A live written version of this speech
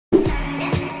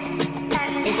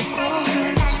Hi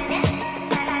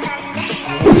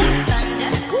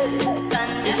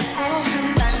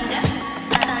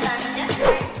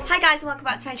guys and welcome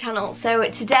back to my channel. So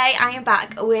today I am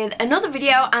back with another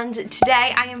video, and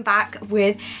today I am back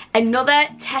with another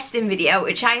testing video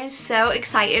which I am so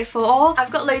excited for.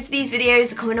 I've got loads of these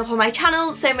videos coming up on my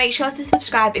channel, so make sure to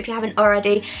subscribe if you haven't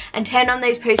already and turn on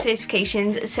those post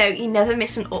notifications so you never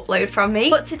miss an upload from me.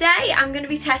 But today I'm going to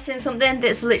be testing something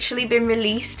that's literally been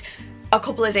released a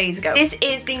couple of days ago. This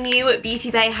is the new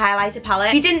Beauty Bay highlighter palette.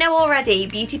 If you didn't know already,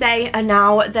 Beauty Bay are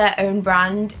now their own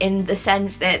brand in the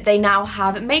sense that they now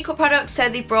have makeup products. So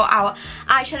they brought out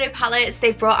eyeshadow palettes,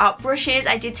 they brought out brushes.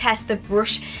 I did test the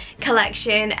brush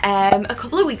collection a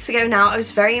couple of weeks ago now. I was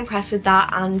very impressed with that,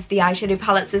 and the eyeshadow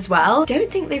palettes as well.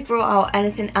 Don't think they brought out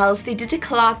anything else. They did a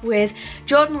collab with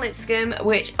Jordan Lipscomb,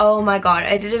 which, oh my god,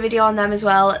 I did a video on them as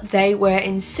well. They were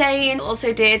insane.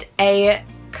 Also did a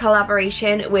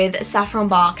collaboration with Saffron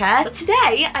Barker. But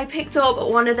today I picked up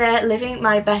one of their Living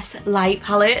My Best Light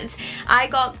palettes. I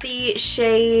got the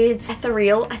shade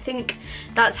Ethereal, I think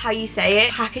that's how you say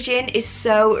it. Packaging is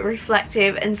so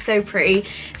reflective and so pretty.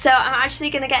 So I'm actually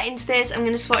going to get into this. I'm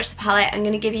going to swatch the palette. I'm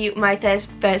going to give you my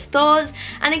first thoughts.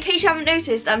 And in case you haven't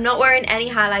noticed, I'm not wearing any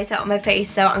highlighter on my face,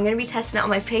 so I'm going to be testing it on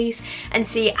my face and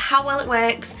see how well it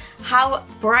works, how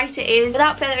bright it is.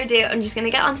 Without further ado, I'm just going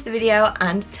to get onto the video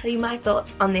and tell you my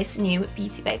thoughts on this new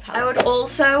Beauty Bay palette. I would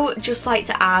also just like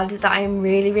to add that I am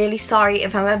really sorry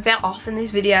if I'm a bit off in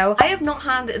this video. I have not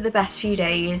had the best few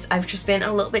days. I've just been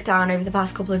a little bit down over the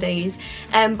past couple of days,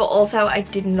 but also I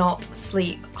did not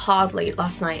sleep hardly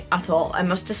last night at all. I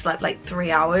must have slept like 3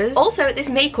 hours. Also, this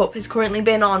makeup has currently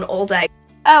been on all day.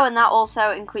 Oh, and that also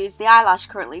includes the eyelash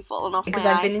currently falling off because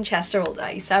I've been in Chester all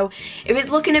day. So if it's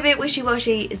looking a bit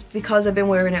wishy-washy, it's because I've been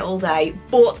wearing it all day.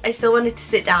 But I still wanted to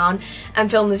sit down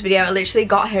and film this video. I literally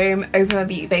got home, opened my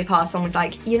Beauty Bay parcel and was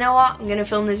like, you know what? I'm going to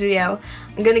film this video.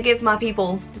 I'm going to give my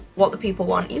people what the people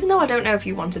want. Even though I don't know if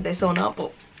you wanted this or not,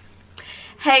 but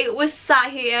hey, we're sat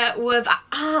here with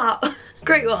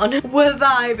great one. We're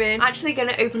vibing. I'm actually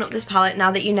gonna open up this palette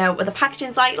now that you know what the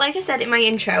packaging's like. Like I said in my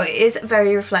intro, it is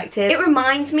very reflective. It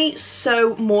reminds me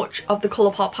so much of the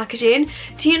ColourPop packaging.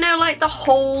 Do you know, like, the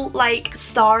whole like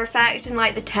star effect and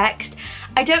like the text?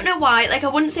 I don't know why, like, I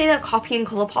wouldn't say they're copying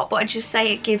ColourPop, but I'd just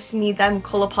say it gives me them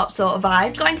ColourPop sort of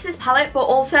vibe. Got into this palette, but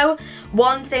also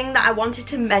one thing that I wanted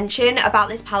to mention about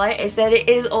this palette is that it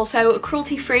is also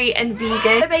cruelty-free and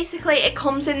vegan. So basically it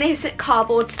comes in this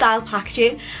cardboard style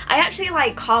packaging. I actually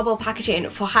like cardboard packaging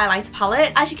for highlighter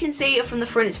palette. As you can see from the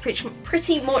front, it's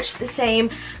pretty much the same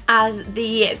as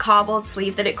the cardboard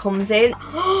sleeve that it comes in.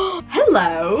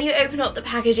 Hello! When you open up the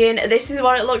packaging, this is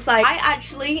what it looks like. I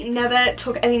actually never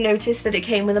took any notice that it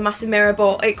came with a massive mirror,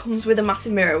 but it comes with a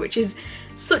massive mirror, which is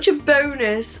such a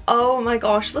bonus. Oh my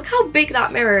gosh, look how big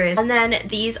that mirror is. And then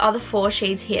these are the 4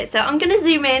 shades here. So I'm gonna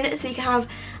zoom in so you can have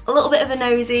a little bit of a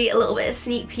nosy, a little bit of a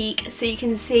sneak peek, so you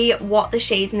can see what the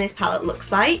shades in this palette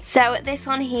looks like. So this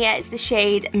one here is the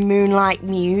shade Moonlight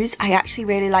Muse. I actually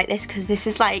really like this because this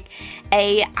is like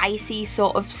a icy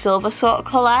sort of silver sort of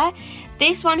colour.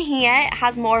 This one here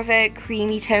has more of a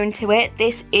creamy tone to it.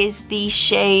 This is the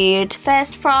shade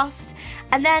First Frost.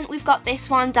 And then we've got this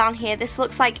one down here. This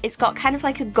looks like it's got kind of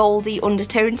like a goldy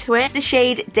undertone to it. It's the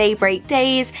shade Daybreak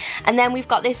Days. And then we've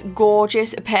got this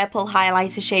gorgeous purple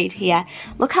highlighter shade here.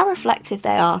 Look how reflective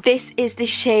they are. This is the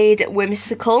shade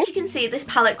Whimsical. As you can see, this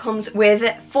palette comes with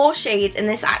 4 shades, and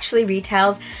this actually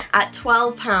retails at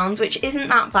 £12, which isn't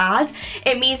that bad.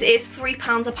 It means it's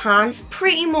 £3 a pan. It's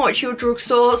pretty much your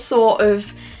drugstore sort of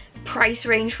price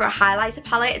range for a highlighter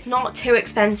palette. It's not too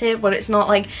expensive, but it's not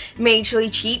like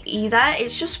majorly cheap either.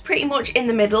 It's just pretty much in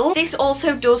the middle. This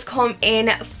also does come in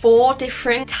 4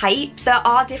 different types. There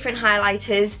are different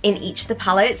highlighters in each of the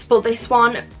palettes, but this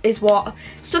one is what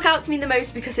stuck out to me the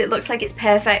most because it looks like it's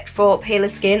perfect for paler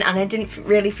skin, and I didn't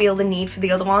really feel the need for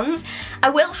the other ones. I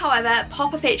will, however,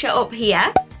 pop a picture up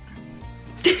here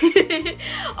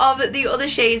of the other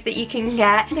shades that you can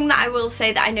get. The thing that I will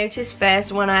say that I noticed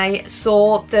first when I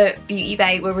saw that Beauty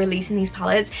Bay were releasing these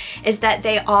palettes is that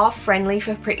they are friendly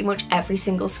for pretty much every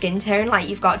single skin tone. Like,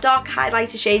 you've got dark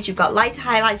highlighter shades, you've got lighter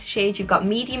highlighter shades, you've got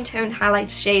medium toned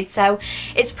highlighter shades, so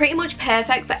it's pretty much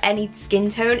perfect for any skin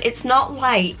tone. It's not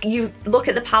like you look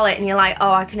at the palette and you're like,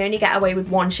 oh, I can only get away with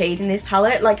 1 shade in this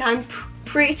palette. Like, I'm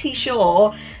pretty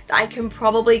sure that I can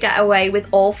probably get away with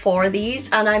all 4 of these,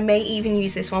 and I may even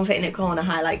use this one for inner corner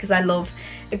highlight because I love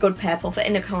a good purple for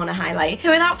inner corner highlight.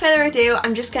 So without further ado,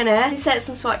 I'm just gonna insert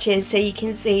some swatches so you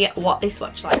can see what they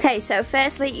swatch like. Okay, so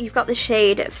firstly you've got the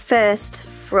shade First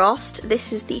Frost.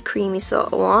 This is the creamy sort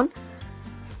of one.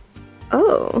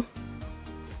 Oh,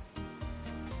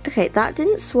 look Okay, that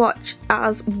didn't swatch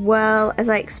as well as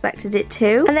I expected it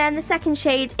to. And then the second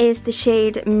shade is the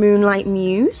shade Moonlight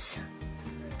Muse.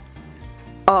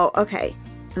 Oh, okay.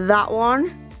 That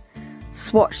one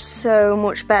swatched so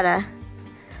much better.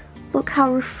 Look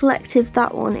how reflective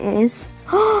that one is.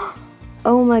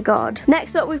 Oh my god.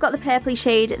 Next up, we've got the purpley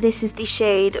shade. This is the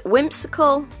shade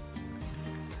Whimsical.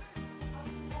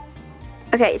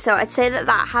 Okay, so I'd say that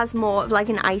that has more of like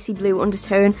an icy blue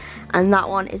undertone, and that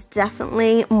one is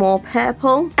definitely more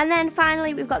purple. And then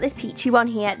finally, we've got this peachy one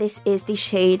here. This is the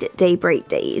shade Daybreak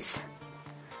Days.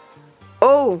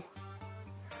 Oh!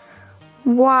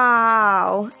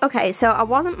 Wow. Okay, so I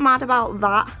wasn't mad about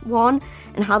that one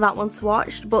and how that one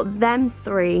swatched, but them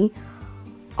three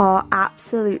are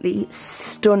absolutely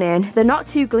stunning. They're not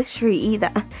too glittery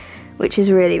either, which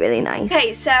is really, really nice.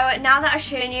 Okay, so now that I've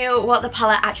shown you what the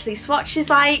palette actually swatches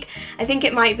like, I think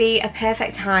it might be a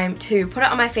perfect time to put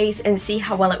it on my face and see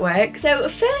how well it works. So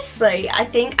firstly, I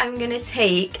think I'm gonna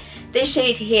take this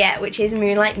shade here, which is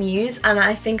Moonlight Muse, and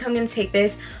I think I'm gonna take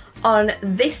this on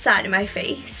this side of my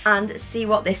face and see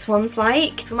what this one's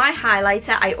like. For my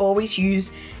highlighter, I always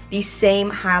use the same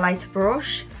highlighter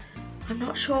brush. I'm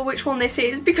not sure which one this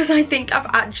is because I think I've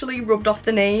actually rubbed off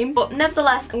the name. But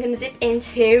nevertheless, I'm going to dip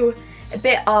into a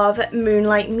bit of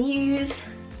Moonlight Muse.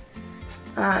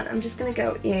 And I'm just going to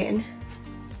go in.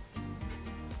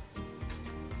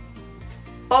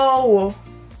 Oh!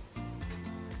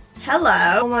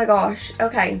 Hello! Oh my gosh,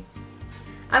 okay.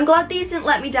 I'm glad these didn't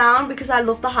let me down because I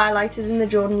love the highlighters in the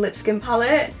Jordan Lip Skin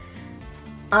palette.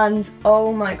 And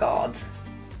oh my god.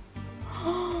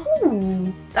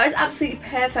 Ooh, that is absolutely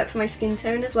perfect for my skin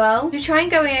tone as well. We try and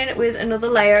go in with another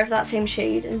layer of that same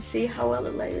shade and see how well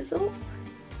it layers up.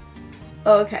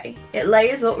 Okay, it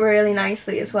layers up really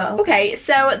nicely as well. Okay,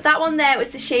 so that one there was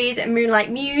the shade Moonlight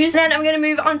Muse. Then I'm going to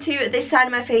move on to this side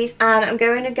of my face and I'm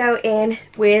going to go in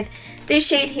with this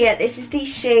shade here. This is the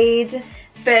shade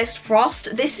First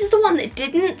Frost. This is the one that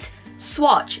didn't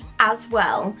swatch as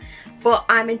well, but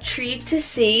I'm intrigued to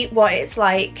see what it's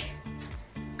like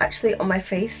actually on my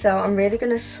face, so I'm really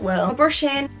gonna swirl my brush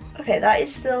in. Okay, that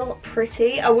is still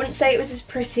pretty. I wouldn't say it was as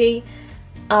pretty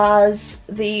as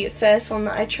the first one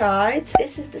that I tried.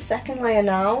 This is the second layer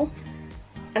now,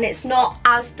 and it's not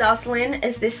as dazzling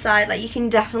as this side. Like, you can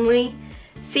definitely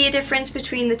see a difference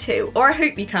between the two, or I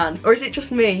hope you can, or is it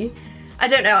just me? I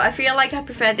don't know. I feel like I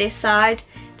prefer this side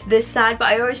to this side, but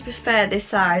I always prefer this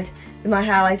side with my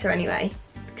highlighter anyway,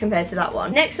 compared to that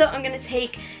one. Next up, I'm going to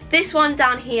take this one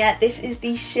down here. This is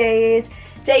the shade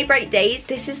Daybreak Days.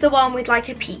 This is the one with like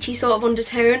a peachy sort of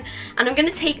undertone, and I'm going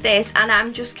to take this and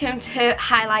I'm just going to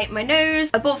highlight my nose,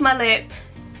 above my lip,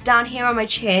 down here on my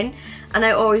chin, and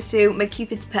I always do my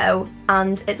Cupid's bow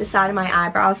and at the side of my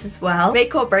eyebrows as well.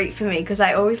 Make or break for me because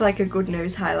I always like a good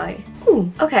nose highlight.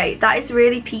 Ooh, okay, that is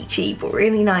really peachy but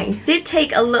really nice. Did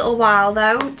take a little while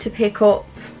though to pick up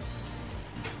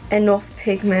enough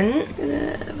pigment. I'm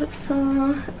gonna put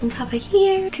some on top of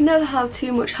here. You can never have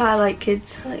too much highlight,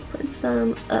 kids. I like putting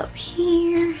some up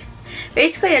here.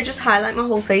 Basically, I just highlight my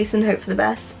whole face and hope for the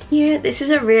best. Yeah, this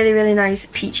is a really, really nice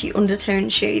peachy undertone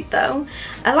shade though.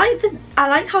 I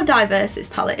like how diverse this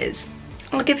palette is.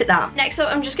 I'll give it that. Next up,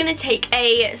 I'm just going to take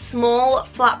a small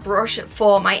flat brush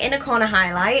for my inner corner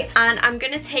highlight, and I'm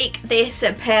going to take this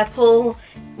purple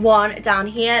one down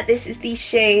here. This is the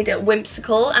shade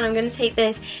Whimsical, and I'm going to take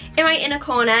this in my inner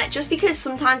corner just because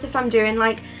sometimes if I'm doing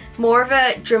like more of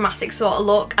a dramatic sort of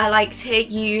look, I like to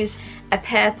use a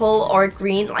purple or a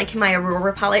green like in my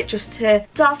Aurora palette just to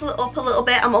dazzle it up a little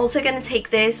bit. I'm also going to take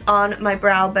this on my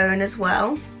brow bone as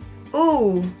well.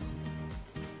 Ooh,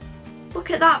 look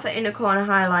at that for inner corner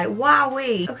highlight.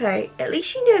 Wowee. Okay, at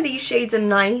least you know these shades are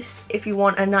nice if you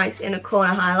want a nice inner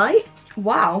corner highlight.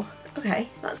 Wow. Okay,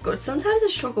 that's good. Sometimes I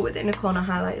struggle with inner corner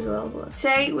highlight as well, but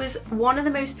today was one of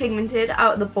the most pigmented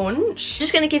out of the bunch.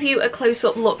 Just going to give you a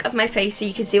close-up look of my face so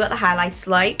you can see what the highlight's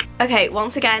like. Okay,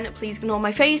 once again, please ignore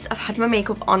my face. I've had my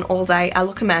makeup on all day. I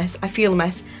look a mess. I feel a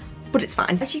mess, but it's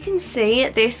fine. As you can see,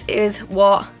 this is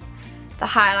what the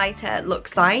highlighter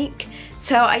looks like.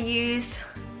 So I use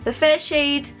the first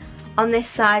shade on this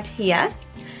side here.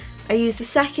 I use the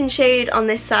second shade on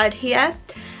this side here.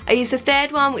 I used the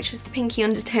third one, which was the pinky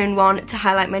undertone one, to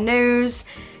highlight my nose,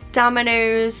 down my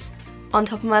nose, on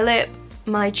top of my lip,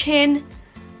 my chin,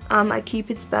 and my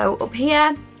Cupid's bow up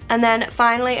here. And then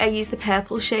finally I used the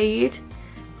purple shade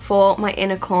for my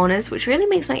inner corners, which really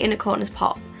makes my inner corners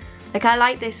pop. Like, I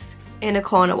like this inner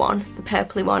corner one, the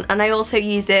purpley one, and I also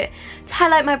used it to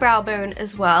highlight my brow bone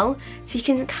as well, so you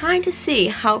can kind of see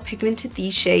how pigmented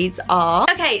these shades are.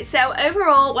 Okay, so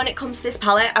overall when it comes to this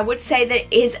palette, I would say that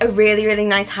it is a really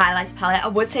nice highlighter palette. I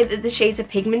would say that the shades are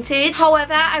pigmented.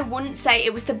 However, I wouldn't say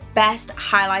it was the best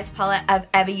highlighter palette I've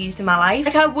ever used in my life.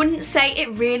 Like, I wouldn't say it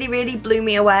really blew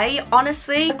me away.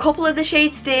 Honestly, a couple of the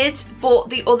shades did, but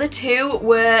the other two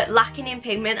were lacking in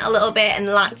pigment a little bit and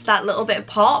lacked that little bit of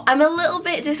pop. I'm a little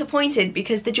bit disappointed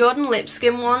because the Jordan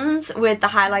Lipscomb ones with the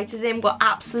highlighters in were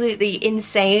absolutely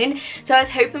insane. So I was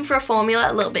hoping for a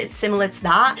formula a little bit similar to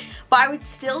that, but I would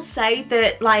still say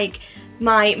that, like,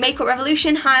 my Makeup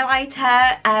Revolution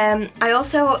highlighter, I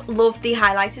also love the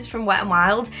highlighters from Wet n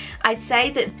Wild. I'd say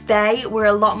that they were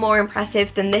a lot more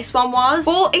impressive than this one was.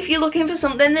 But if you're looking for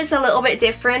something that's a little bit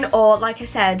different, or like I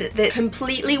said, that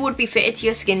completely would be fitted to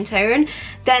your skin tone,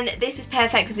 then this is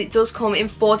perfect because it does come in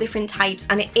 4 different types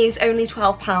and it is only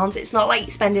 £12. It's not like you're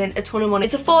spending a ton of money.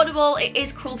 It's affordable, it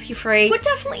is cruelty free. Would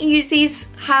definitely use these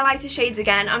highlighter shades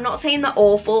again. I'm not saying they're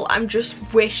awful, I'm just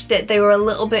wish that they were a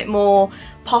little bit more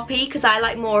poppy, because I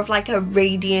like more of like a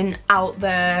radiant out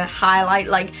there highlight.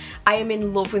 Like, I am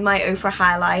in love with my Ofra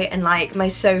highlight, and like my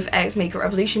X Makeup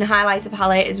Revolution highlighter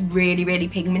palette is really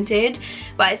pigmented,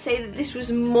 but I'd say that this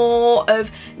was more of,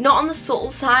 not on the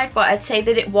subtle side, but I'd say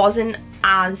that it wasn't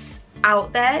as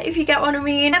out there, if you get what I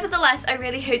mean. Nevertheless, I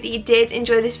really hope that you did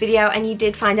enjoy this video and you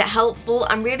did find it helpful.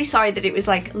 I'm really sorry that it was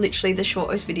like literally the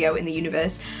shortest video in the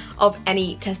universe of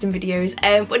any testing videos,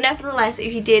 but nevertheless,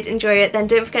 if you did enjoy it, then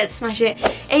don't forget to smash it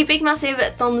a big massive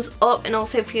thumbs up, and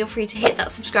also feel free to hit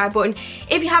that subscribe button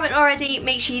if you haven't already.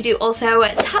 Make sure you do also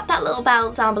tap that little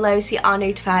bell down below so you are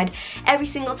notified every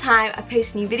single time I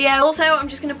post a new video. Also, I'm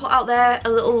just going to put out there a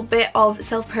little bit of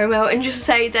self-promo and just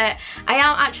say that I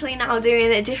am actually now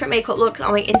doing a different makeup looks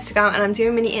on my Instagram, and I'm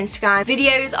doing mini Instagram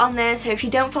videos on there, so if you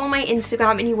don't follow my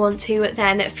Instagram and you want to,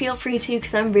 then feel free to,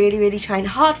 because I'm really trying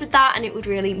hard with that and it would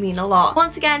really mean a lot.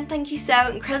 Once again, thank you so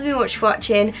incredibly much for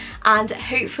watching, and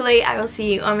hopefully I will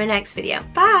see you on my next video.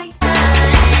 Bye!